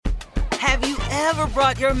Have you ever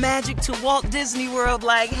brought your magic to Walt Disney World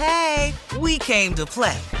like, hey, we came to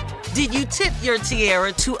play? Did you tip your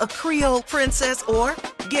tiara to a Creole princess or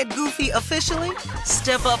get goofy officially?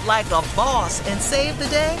 Step up like a boss and save the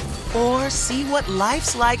day? Or see what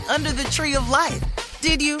life's like under the tree of life?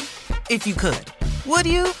 Did you? If you could. Would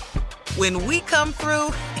you? When we come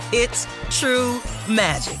through, it's true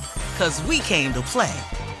magic. 'Cause we came to play.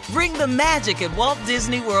 Bring the magic at Walt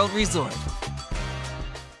Disney World Resort.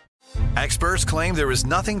 Experts claim there is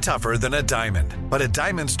nothing tougher than a diamond. But at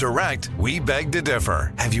Diamonds Direct, we beg to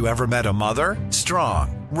differ. Have you ever met a mother?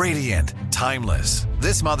 Strong, radiant, timeless.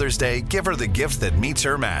 This Mother's Day, give her the gift that meets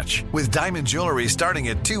her match. With diamond jewelry starting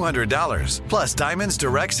at $200. Plus Diamonds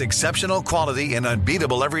Direct's exceptional quality and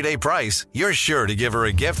unbeatable everyday price, you're sure to give her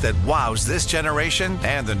a gift that wows this generation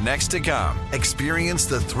and the next to come. Experience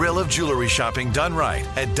the thrill of jewelry shopping done right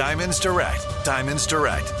at Diamonds Direct. Diamonds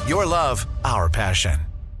Direct. Your love, our passion.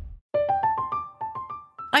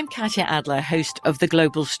 I'm Katya Adler, host of The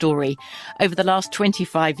Global Story. Over the last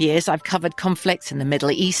 25 years, I've covered conflicts in the Middle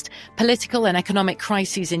East, political and economic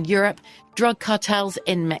crises in Europe, drug cartels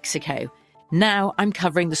in Mexico. Now I'm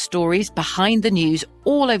covering the stories behind the news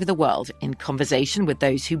all over the world in conversation with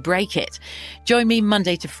those who break it. Join me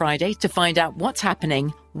Monday to Friday to find out what's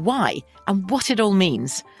happening, why, and what it all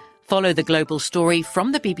means. Follow The Global Story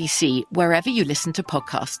from the BBC wherever you listen to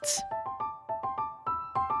podcasts.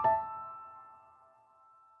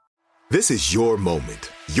 This is your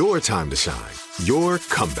moment, your time to shine, your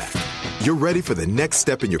comeback. You're ready for the next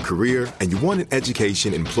step in your career, and you want an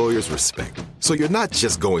education employers respect. So you're not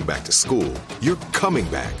just going back to school, you're coming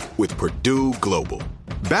back with Purdue Global.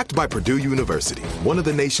 Backed by Purdue University, one of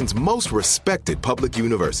the nation's most respected public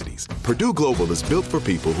universities, Purdue Global is built for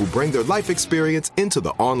people who bring their life experience into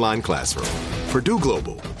the online classroom. Purdue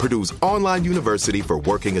Global, Purdue's online university for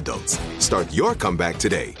working adults. Start your comeback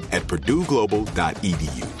today at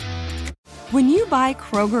purdueglobal.edu. When you buy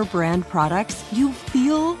Kroger brand products, you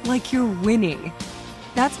feel like you're winning.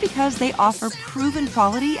 That's because they offer proven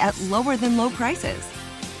quality at lower than low prices.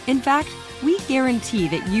 In fact, we guarantee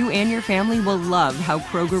that you and your family will love how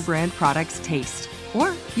Kroger brand products taste,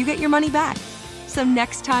 or you get your money back. So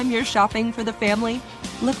next time you're shopping for the family,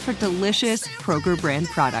 look for delicious Kroger brand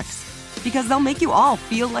products, because they'll make you all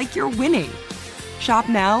feel like you're winning. Shop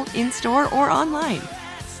now, in-store, or online.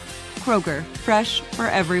 Kroger, fresh for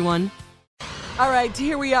everyone. All right,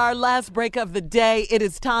 here we are, last break of the day. It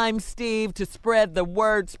is time, Steve, to spread the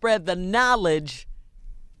word, spread the knowledge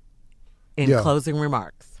in closing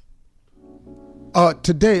remarks.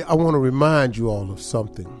 Today, I want to remind you all of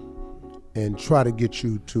something and try to get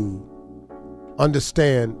you to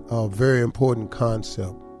understand a very important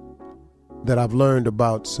concept that I've learned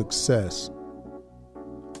about success.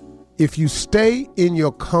 If you stay in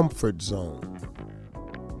your comfort zone,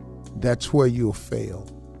 that's where you'll fail.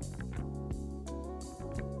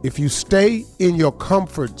 If you stay in your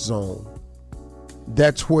comfort zone,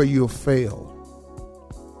 that's where you'll fail.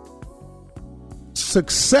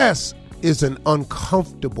 Success is an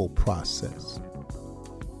uncomfortable process.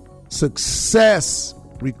 Success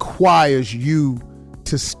requires you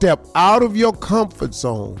to step out of your comfort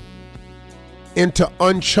zone into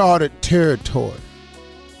uncharted territory,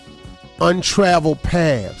 untraveled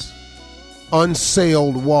paths,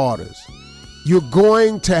 unsailed waters. You're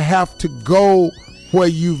going to have to go where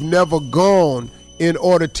you've never gone in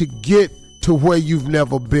order to get to where you've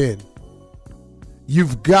never been.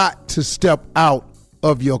 You've got to step out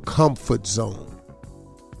of your comfort zone.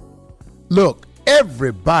 Look,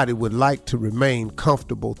 everybody would like to remain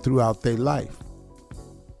comfortable throughout their life.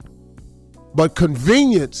 But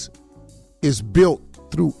convenience is built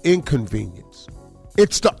through inconvenience.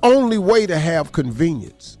 It's the only way to have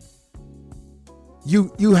convenience.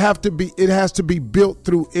 It has to be built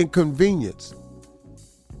through inconvenience.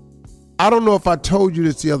 I don't know if I told you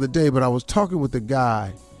this the other day, but I was talking with a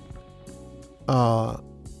guy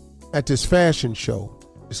at this fashion show.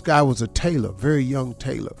 This guy was a tailor, very young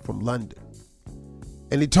tailor from London.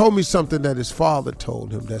 And he told me something that his father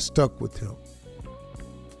told him that stuck with him.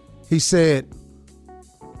 He said,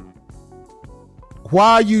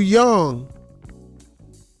 while you're young,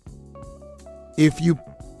 if you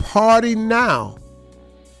party now,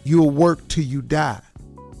 you'll work till you die.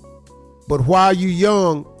 But while you're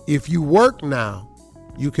young, if you work now,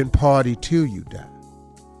 you can party till you die.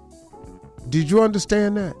 Did you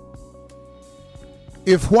understand that?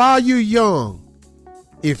 If while you're young,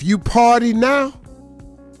 if you party now,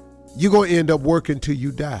 you're going to end up working till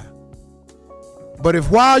you die. But if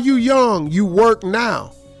while you're young, you work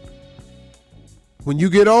now, when you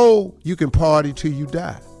get old, you can party till you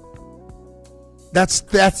die. That's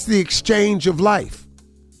the exchange of life.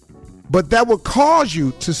 But that will cause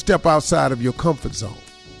you to step outside of your comfort zone.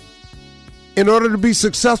 In order to be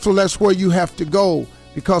successful, that's where you have to go,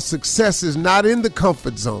 because success is not in the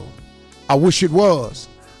comfort zone. I wish it was.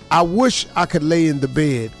 I wish I could lay in the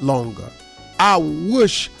bed longer. I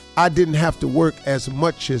wish I didn't have to work as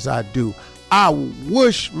much as I do. I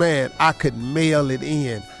wish, man, I could mail it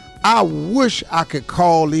in. I wish I could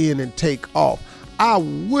call in and take off. I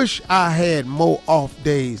wish I had more off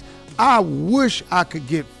days. I wish I could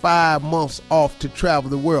get 5 months off to travel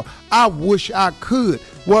the world. I wish I could.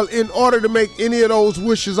 Well, in order to make any of those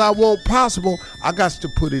wishes I want possible, I got to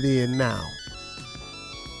put it in now.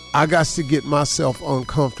 I got to get myself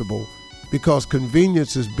uncomfortable, because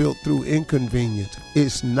convenience is built through inconvenience.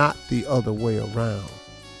 It's not the other way around.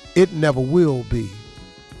 It never will be.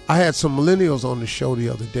 I had some millennials on the show the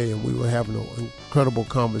other day, and we were having an incredible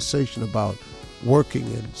conversation about working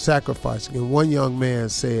and sacrificing. And one young man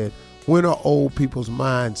said, when are old people's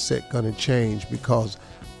mindset going to change? Because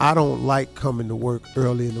I don't like coming to work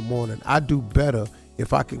early in the morning. I do better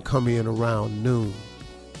if I can come in around noon.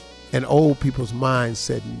 And old people's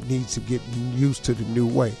mindset needs to get used to the new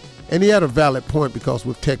way. And he had a valid point, because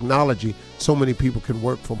with technology, so many people can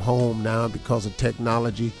work from home now because of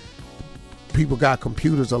technology. People got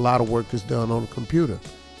computers. A lot of work is done on a computer.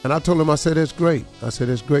 And I told him, I said, that's great. I said,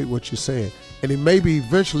 that's great what you're saying. And it maybe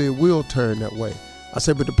eventually it will turn that way. I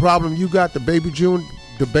said, but the problem you got, the baby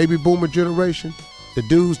boomer generation, the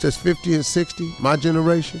dudes that's 50 and 60, my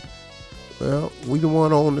generation, well, we the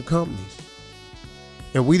one own the companies.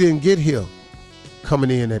 And we didn't get here coming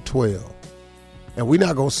in at 12. And we're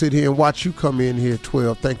not going to sit here and watch you come in here at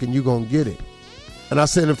 12 thinking you're going to get it. And I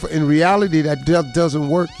said, in reality, that doesn't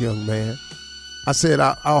work, young man. I said,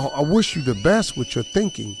 I wish you the best with your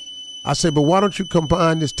thinking. I said, but why don't you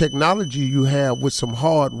combine this technology you have with some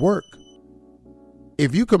hard work?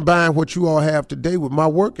 If you combine what you all have today with my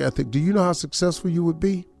work ethic, do you know how successful you would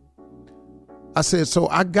be? I said, so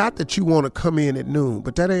I got that you want to come in at noon,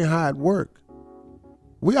 but that ain't how it work.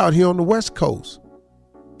 We out here on the West Coast.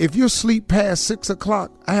 If you sleep past 6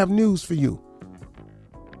 o'clock, I have news for you.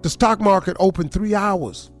 The stock market opened 3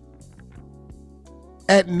 hours.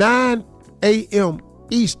 At 9 a.m.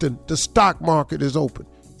 Eastern, the stock market is open.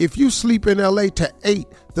 If you sleep in LA to 8,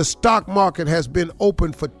 the stock market has been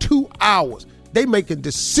open for 2 hours. They making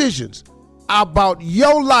decisions about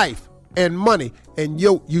your life and money, and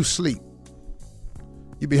you sleep.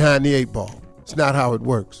 You're behind the 8 ball. It's not how it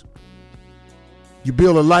works. You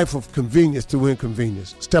build a life of convenience through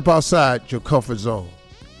inconvenience. Step outside your comfort zone.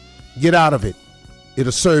 Get out of it.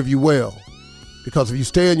 It'll serve you well. Because if you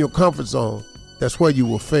stay in your comfort zone, that's where you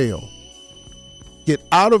will fail. Get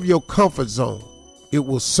out of your comfort zone. It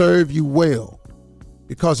will serve you well.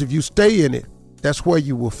 Because if you stay in it, that's where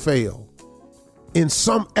you will fail. In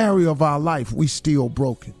some area of our life, we still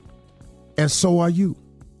broken. And so are you.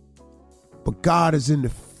 But God is in the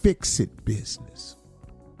fix-it business.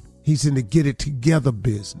 He's in the get-it-together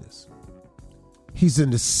business. He's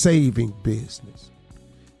in the saving business.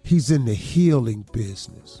 He's in the healing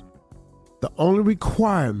business. The only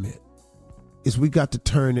requirement is we got to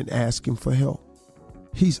turn and ask him for help.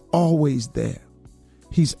 He's always there.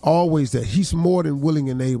 He's always there. He's more than willing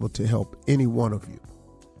and able to help any one of you.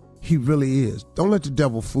 He really is. Don't let the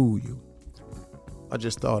devil fool you. I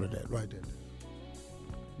just thought of that right there.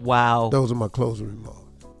 Wow. Those are my closing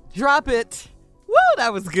remarks. Drop it. Woo,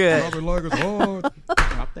 that was good. Drop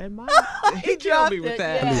that mic. He dropped me with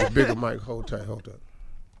that. I need a bigger mic. Hold tight.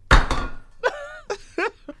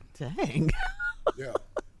 Dang. Yeah,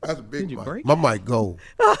 that's a big mic. break My mic go.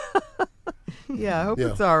 Yeah, I hope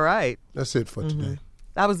it's all right. That's it for today.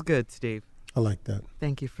 That was good, Steve. I like that.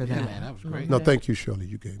 Thank you for that. Yeah, man, that was great. No, thank you, Shirley.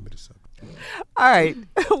 You gave me the subject. All right.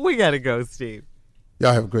 We got to go, Steve.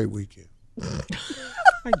 Y'all have a great weekend.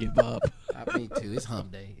 I give up. Me too. It's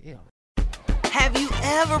hump day. Yeah. Have you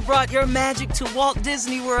ever brought your magic to Walt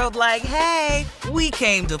Disney World like, hey, we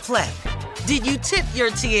came to play? Did you tip your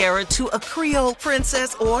tiara to a Creole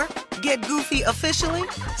princess or get goofy officially?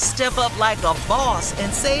 Step up like a boss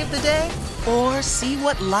and save the day? Or see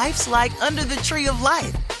what life's like under the tree of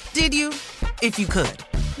life? Did you? If you could.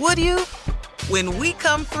 Would you? When we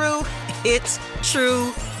come through, it's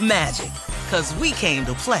true magic. 'Cause we came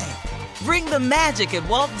to play. Bring the magic at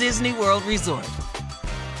Walt Disney World Resort.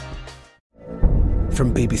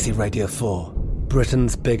 From BBC Radio 4,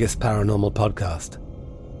 Britain's biggest paranormal podcast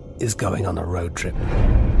is going on a road trip.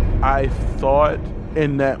 I thought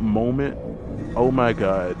in that moment, oh my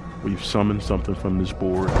God, we've summoned something from this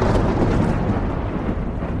board.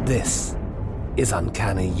 This is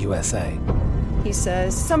Uncanny USA. He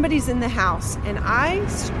says, somebody's in the house, and I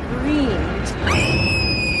screamed.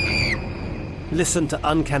 Listen to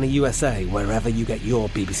Uncanny USA wherever you get your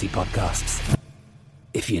BBC podcasts,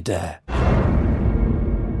 if you dare.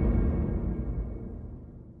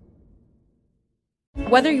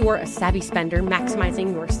 Whether you're a savvy spender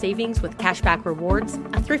maximizing your savings with cashback rewards,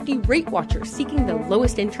 a thrifty rate watcher seeking the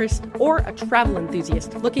lowest interest, or a travel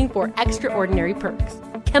enthusiast looking for extraordinary perks,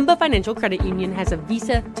 Kemba Financial Credit Union has a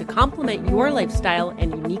visa to complement your lifestyle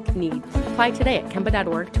and unique needs. Apply today at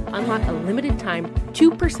Kemba.org to unlock a limited-time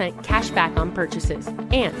 2% cash back on purchases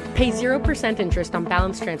and pay 0% interest on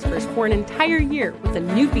balance transfers for an entire year with a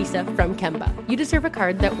new visa from Kemba. You deserve a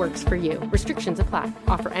card that works for you. Restrictions apply.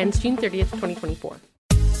 Offer ends June 30th, 2024.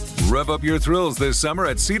 Rev up your thrills this summer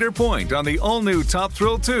at Cedar Point on the all-new Top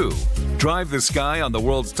Thrill 2. Drive the sky on the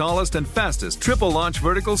world's tallest and fastest triple-launch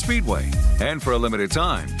vertical speedway. And for a limited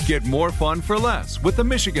time, get more fun for less with the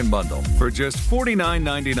Michigan Bundle for just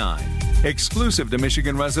 $49.99. Exclusive to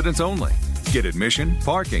Michigan residents only. Get admission,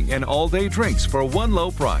 parking, and all-day drinks for one low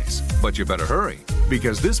price. But you better hurry,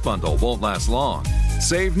 because this bundle won't last long.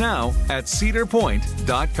 Save now at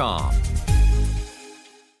cedarpoint.com.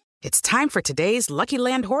 It's time for today's Lucky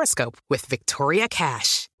Land horoscope with Victoria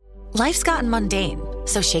Cash. Life's gotten mundane,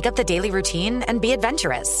 so shake up the daily routine and be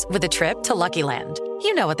adventurous with a trip to Lucky Land.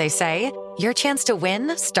 You know what they say, your chance to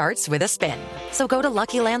win starts with a spin. So go to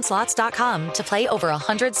LuckyLandSlots.com to play over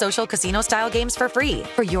 100 social casino-style games for free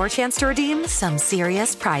for your chance to redeem some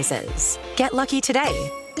serious prizes. Get lucky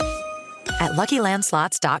today at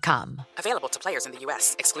LuckyLandSlots.com. Available to players in the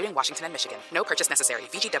U.S., excluding Washington and Michigan. No purchase necessary.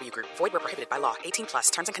 VGW Group. Void where prohibited by law.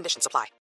 18+. Terms and conditions apply.